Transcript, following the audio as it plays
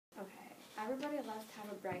Everybody loves to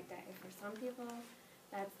have a bright day. For some people,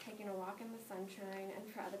 that's taking a walk in the sunshine, and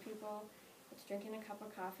for other people, it's drinking a cup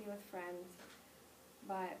of coffee with friends.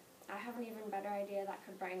 But I have an even better idea that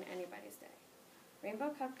could brighten anybody's day.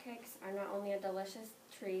 Rainbow cupcakes are not only a delicious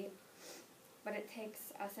treat, but it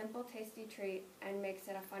takes a simple, tasty treat and makes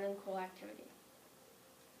it a fun and cool activity.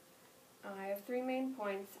 I have 3 main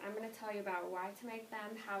points. I'm going to tell you about why to make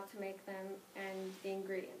them, how to make them, and the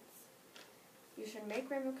ingredients. You should make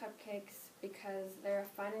rainbow cupcakes because they're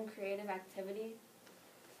a fun and creative activity,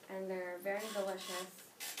 and they're very delicious,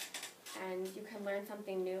 and you can learn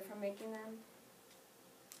something new from making them.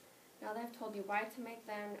 Now that I've told you why to make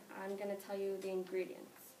them, I'm going to tell you the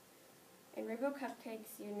ingredients. In rainbow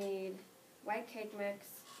cupcakes, you need white cake mix,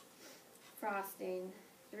 frosting,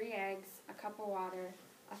 3 eggs, a cup of water,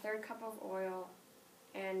 a 1/3 cup of oil,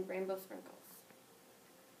 and rainbow sprinkles.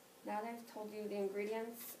 Now that I've told you the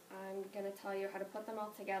ingredients, I'm going to tell you how to put them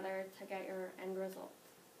all together to get your end result.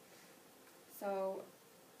 So,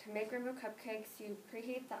 to make rainbow cupcakes, you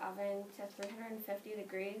preheat the oven to 350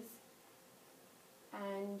 degrees,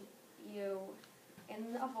 and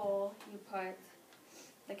in a bowl, you put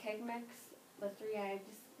the cake mix, the 3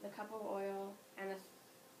 eggs, the cup of oil, and a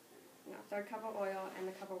 1/3 cup of oil, and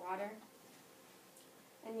the cup of water.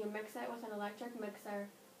 And you mix it with an electric mixer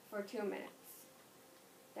for 2 minutes.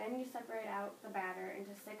 Then you separate out the batter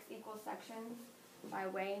into 6 equal sections by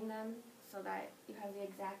weighing them so that you have the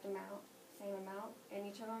exact amount, same amount in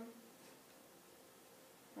each of them.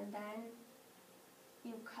 And then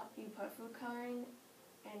you put food coloring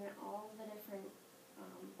in all the different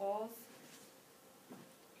bowls,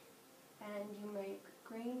 and you make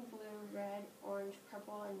green, blue, red, orange,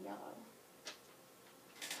 purple, and yellow.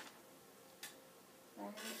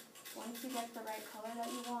 Then, once you get the right color that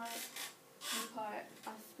you want, you put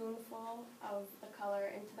a spoonful of the color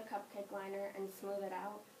into the cupcake liner and smooth it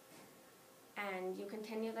out. And you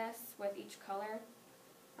continue this with each color,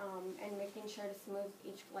 and making sure to smooth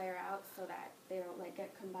each layer out so that they don't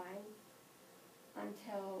get combined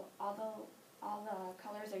until all the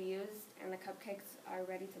colors are used and the cupcakes are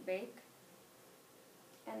ready to bake.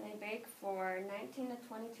 And they bake for 19 to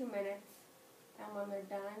 22 minutes, and when they're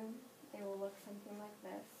done, they will look something like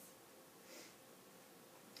this.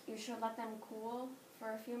 You should let them cool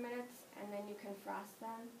for a few minutes, and then you can frost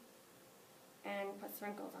them and put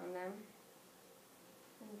sprinkles on them.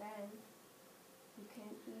 And then you can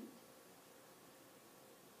eat.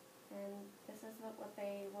 And this is what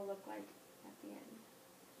they will look like at the end.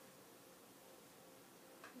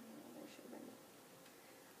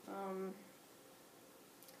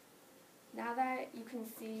 Now that you can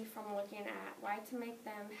see from looking at why to make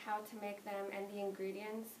them, how to make them, and the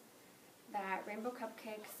ingredients, that rainbow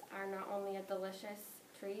cupcakes are not only a delicious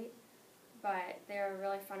treat, but they're a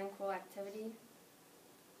really fun and cool activity.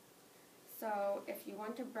 So if you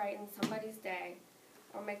want to brighten somebody's day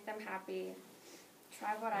or make them happy,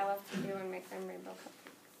 try what I love to do and make them rainbow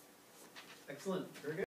cupcakes. Excellent. Very good.